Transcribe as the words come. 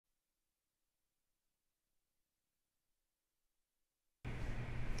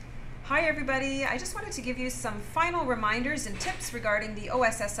Hi everybody, I just wanted to give you some final reminders and tips regarding the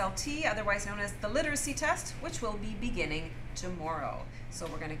OSSLT, otherwise known as the literacy test, which will be beginning tomorrow. So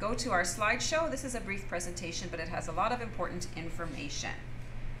we're going to go to our slideshow. This is a brief presentation, but it has a lot of important information.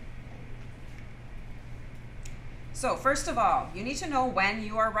 So first of all, you need to know when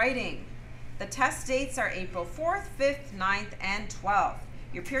you are writing. The test dates are April 4th, 5th, 9th, and 12th.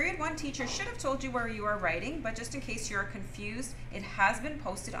 Your Period 1 teacher should have told you where you are writing, but just in case you're confused, it has been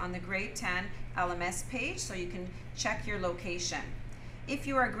posted on the Grade 10 LMS page, so you can check your location. If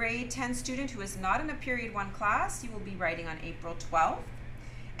you are a Grade 10 student who is not in a Period 1 class, you will be writing on April 12th.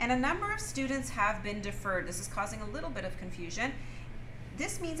 And a number of students have been deferred. This is causing a little bit of confusion.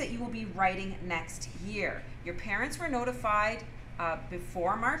 This means that you will be writing next year. Your parents were notified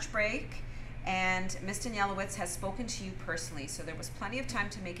before March break, and Ms. Danielowitz has spoken to you personally, so there was plenty of time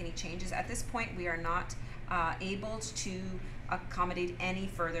to make any changes. At this point, we are not able to accommodate any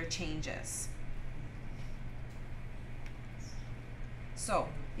further changes. So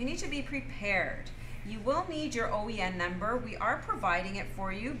you need to be prepared. You will need your OEN number. We are providing it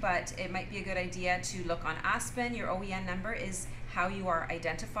for you, but it might be a good idea to look on Aspen. Your OEN number is how you are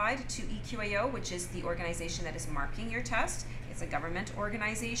identified to EQAO, which is the organization that is marking your test. It's a government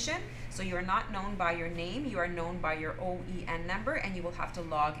organization, so you are not known by your name, you are known by your OEN number, and you will have to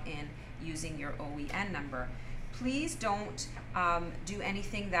log in using your OEN number. Please don't do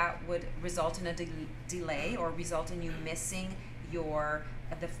anything that would result in a delay or result in you missing your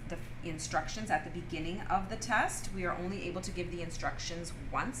the instructions at the beginning of the test. We are only able to give the instructions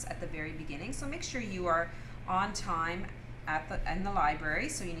once at the very beginning, so make sure you are on time in the library.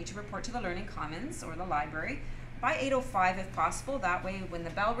 So you need to report to the Learning Commons or the library by 8:05 if possible. That way when the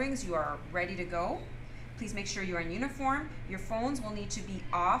bell rings, you are ready to go. Please make sure you are in uniform. Your phones will need to be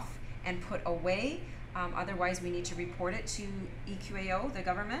off and put away. Otherwise, we need to report it to EQAO, the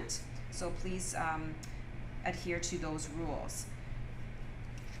government. So please adhere to those rules.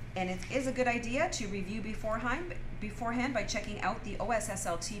 And it is a good idea to review beforehand by checking out the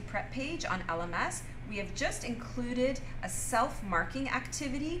OSSLT prep page on LMS. We have just included a self-marking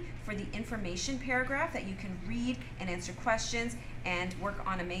activity for the information paragraph that you can read and answer questions and work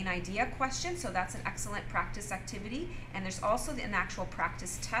on a main idea question. So that's an excellent practice activity. And there's also an actual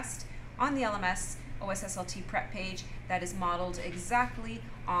practice test on the LMS OSSLT prep page that is modeled exactly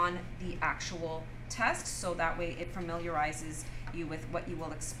on the actual test. So that way it familiarizes you with what you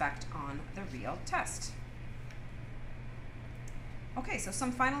will expect on the real test. Okay, so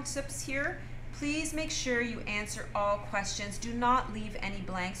some final tips here. Please make sure you answer all questions. Do not leave any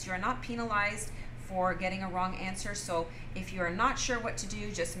blanks. You are not penalized for getting a wrong answer. So if you are not sure what to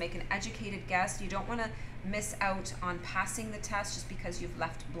do, just make an educated guess. You don't want to miss out on passing the test just because you've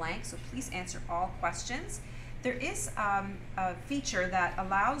left blank. So please answer all questions. There is a feature that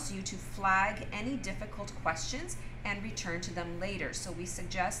allows you to flag any difficult questions and return to them later. So we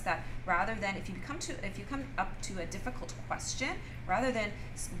suggest that rather than, if you come up to a difficult question, rather than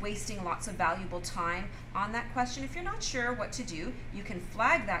wasting lots of valuable time on that question, if you're not sure what to do, you can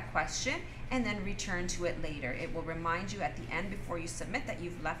flag that question and then return to it later. It will remind you at the end before you submit that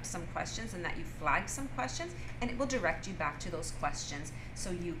you've left some questions and that you flagged some questions, and it will direct you back to those questions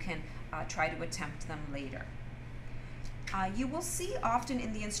so you can try to attempt them later. You will see often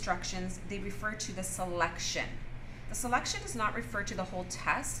in the instructions they refer to the selection. The selection does not refer to the whole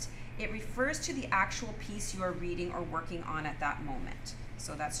test. It refers to the actual piece you are reading or working on at that moment.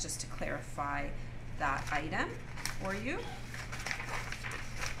 So that's just to clarify that item for you.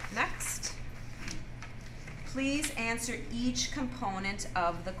 Next, please answer each component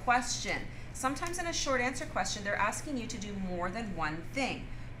of the question. Sometimes in a short answer question, they're asking you to do more than one thing.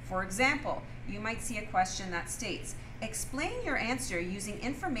 For example, you might see a question that states, explain your answer using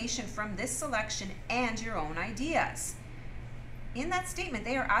information from this selection and your own ideas. In that statement,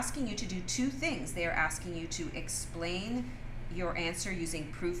 they are asking you to do two things. They are asking you to explain your answer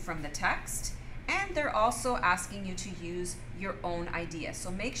using proof from the text, and they're also asking you to use your own idea.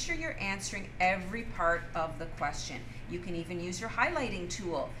 So make sure you're answering every part of the question. You can even use your highlighting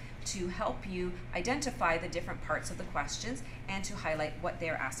tool to help you identify the different parts of the questions and to highlight what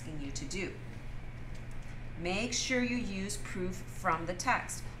they're asking you to do. Make sure you use proof from the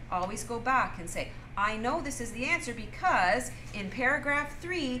text. Always go back and say, I know this is the answer because in paragraph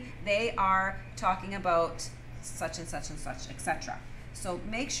 3, they are talking about such and such and such, etc. So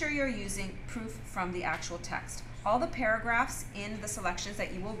make sure you're using proof from the actual text. All the paragraphs in the selections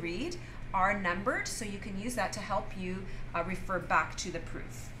that you will read are numbered, so you can use that to help you refer back to the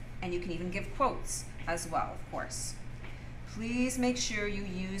proof. And you can even give quotes as well, of course. Please make sure you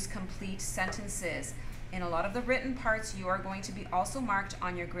use complete sentences. In a lot of the written parts, you are going to be also marked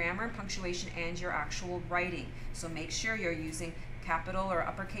on your grammar and punctuation and your actual writing. So make sure you're using capital or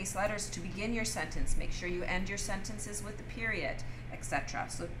uppercase letters to begin your sentence. Make sure you end your sentences with the period, etc.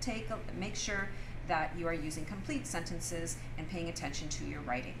 So make sure that you are using complete sentences and paying attention to your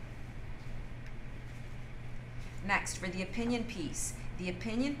writing. Next, for the opinion piece. The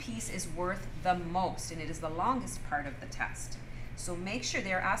opinion piece is worth the most, and it is the longest part of the test. So make sure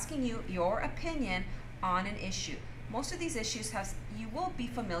they're asking you your opinion on an issue. Most of these issues you will be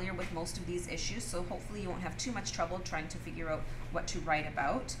familiar with most of these issues, so hopefully you won't have too much trouble trying to figure out what to write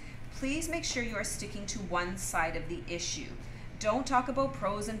about. Please make sure you are sticking to one side of the issue. Don't talk about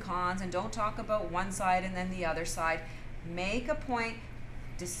pros and cons, and don't talk about one side and then the other side. Make a point,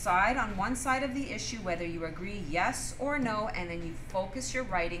 decide on one side of the issue whether you agree yes or no, and then you focus your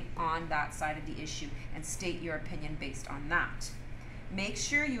writing on that side of the issue and state your opinion based on that. Make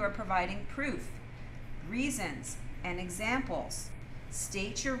sure you are providing proof, reasons, and examples.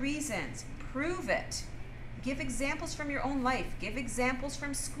 State your reasons, prove it. Give examples from your own life, give examples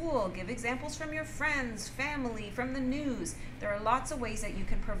from school, give examples from your friends, family, from the news. There are lots of ways that you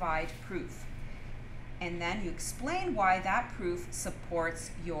can provide proof. And then you explain why that proof supports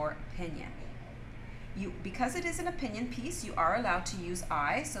your opinion. Because it is an opinion piece, you are allowed to use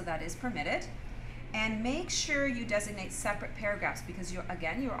I, so that is permitted. And make sure you designate separate paragraphs, because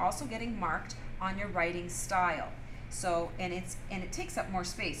you're also getting marked on your writing style. So, and it takes up more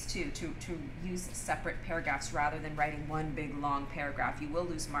space too to use separate paragraphs rather than writing one big long paragraph. You will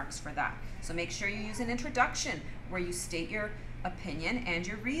lose marks for that. So make sure you use an introduction where you state your opinion and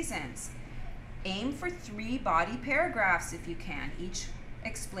your reasons. Aim for 3 body paragraphs if you can, each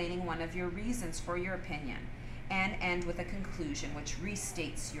explaining one of your reasons for your opinion, and end with a conclusion which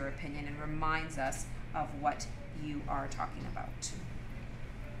restates your opinion and reminds us of what you are talking about.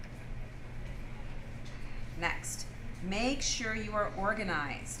 Next, make sure you are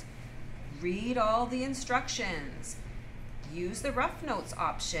organized. Read all the instructions. Use the rough notes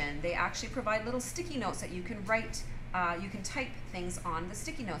option. They actually provide little sticky notes that you can write. You can type things on the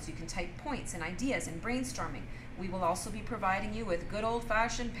sticky notes. You can type points and ideas and brainstorming. We will also be providing you with good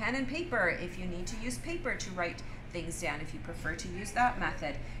old-fashioned pen and paper if you need to use paper to write things down, if you prefer to use that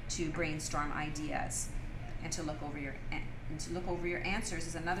method to brainstorm ideas. And to look over your answers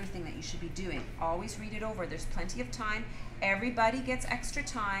is another thing that you should be doing. Always read it over. There's plenty of time. Everybody gets extra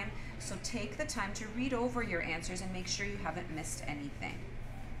time, so take the time to read over your answers and make sure you haven't missed anything.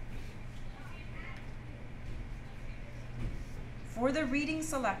 For the reading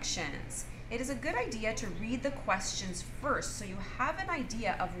selections, it is a good idea to read the questions first so you have an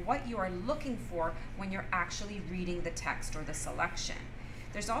idea of what you are looking for when you're actually reading the text or the selection.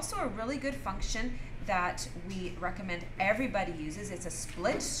 There's also a really good function that we recommend everybody uses. It's a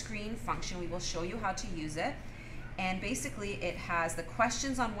split screen function. We will show you how to use it. And basically it has the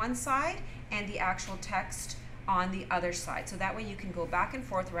questions on one side and the actual text on the other side. So that way you can go back and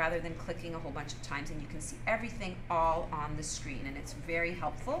forth rather than clicking a whole bunch of times, and you can see everything all on the screen, and it's very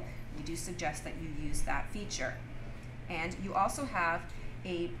helpful. We do suggest that you use that feature. And you also have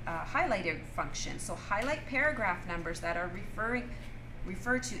a highlighted function. So highlight paragraph numbers that are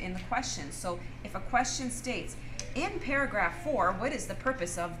referred to in the question. So if a question states, in paragraph 4, what is the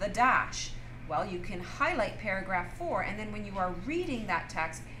purpose of the dash? Well, you can highlight paragraph 4, and then when you are reading that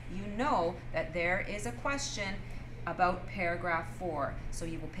text, you know that there is a question about paragraph 4, so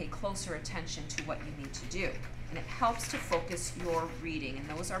you will pay closer attention to what you need to do. And it helps to focus your reading, and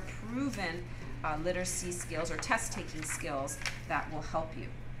those are proven literacy skills or test-taking skills that will help you.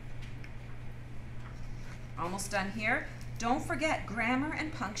 Almost done here. Don't forget, grammar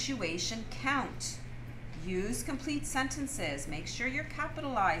and punctuation count. Use complete sentences. Make sure you're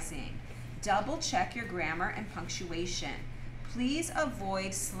capitalizing. Double check your grammar and punctuation. Please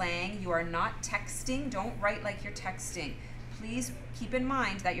avoid slang. You are not texting. Don't write like you're texting. Please keep in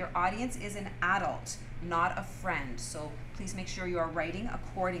mind that your audience is an adult, not a friend. So please make sure you are writing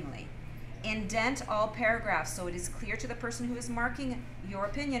accordingly. Indent all paragraphs so it is clear to the person who is marking your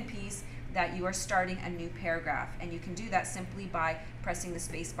opinion piece that you are starting a new paragraph. And you can do that simply by pressing the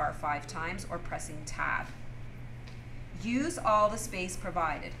space bar 5 times or pressing tab. Use all the space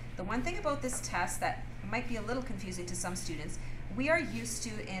provided. The one thing about this test that might be a little confusing to some students, we are used to,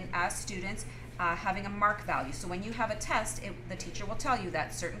 as students, having a mark value. So when you have a test, the teacher will tell you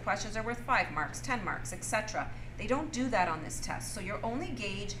that certain questions are worth 5 marks, 10 marks, etc. They don't do that on this test. So your only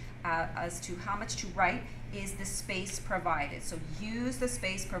gauge as to how much to write is the space provided. So use the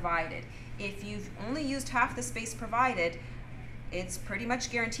space provided. If you've only used half the space provided, it's pretty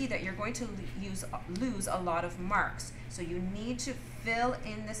much guaranteed that you're going to lose a lot of marks. So you need to fill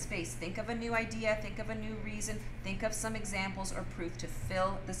in the space. Think of a new idea, think of a new reason, think of some examples or proof to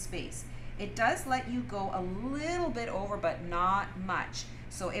fill the space. It does let you go a little bit over, but not much.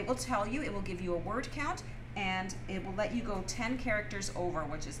 So it will tell you, it will give you a word count, and it will let you go 10 characters over,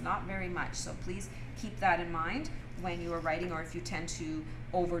 which is not very much. So please keep that in mind when you are writing, or if you tend to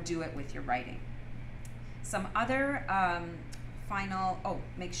overdo it with your writing. Some other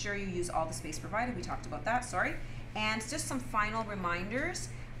make sure you use all the space provided. We talked about that, sorry. And just some final reminders.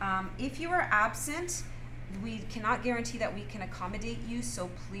 If you are absent, we cannot guarantee that we can accommodate you, so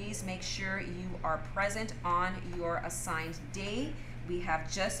please make sure you are present on your assigned day. We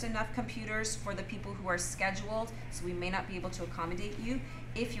have just enough computers for the people who are scheduled, so we may not be able to accommodate you.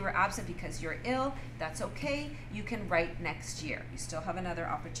 If you are absent because you're ill, that's okay. You can write next year. You still have another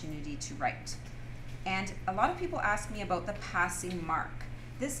opportunity to write. And a lot of people ask me about the passing mark.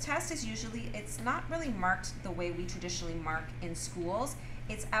 This test is usually, it's not really marked the way we traditionally mark in schools.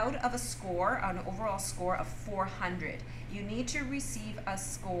 It's out of a score, an overall score of 400. You need to receive a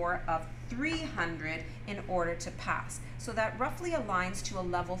score of 300 in order to pass. So that roughly aligns to a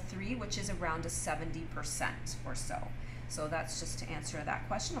level 3, which is around a 70% or so. So that's just to answer that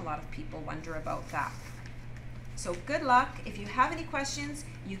question. A lot of people wonder about that. So good luck. If you have any questions,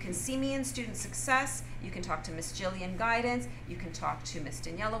 you can see me in Student Success. You can talk to Miss Jillian Guidance. You can talk to Ms.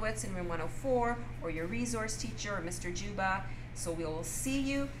 Danielowitz in room 104, or your resource teacher, or Mr. Juba. So we will see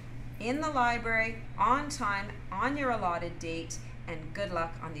you in the library on time, on your allotted date, and good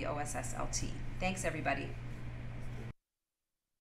luck on the OSSLT. Thanks, everybody.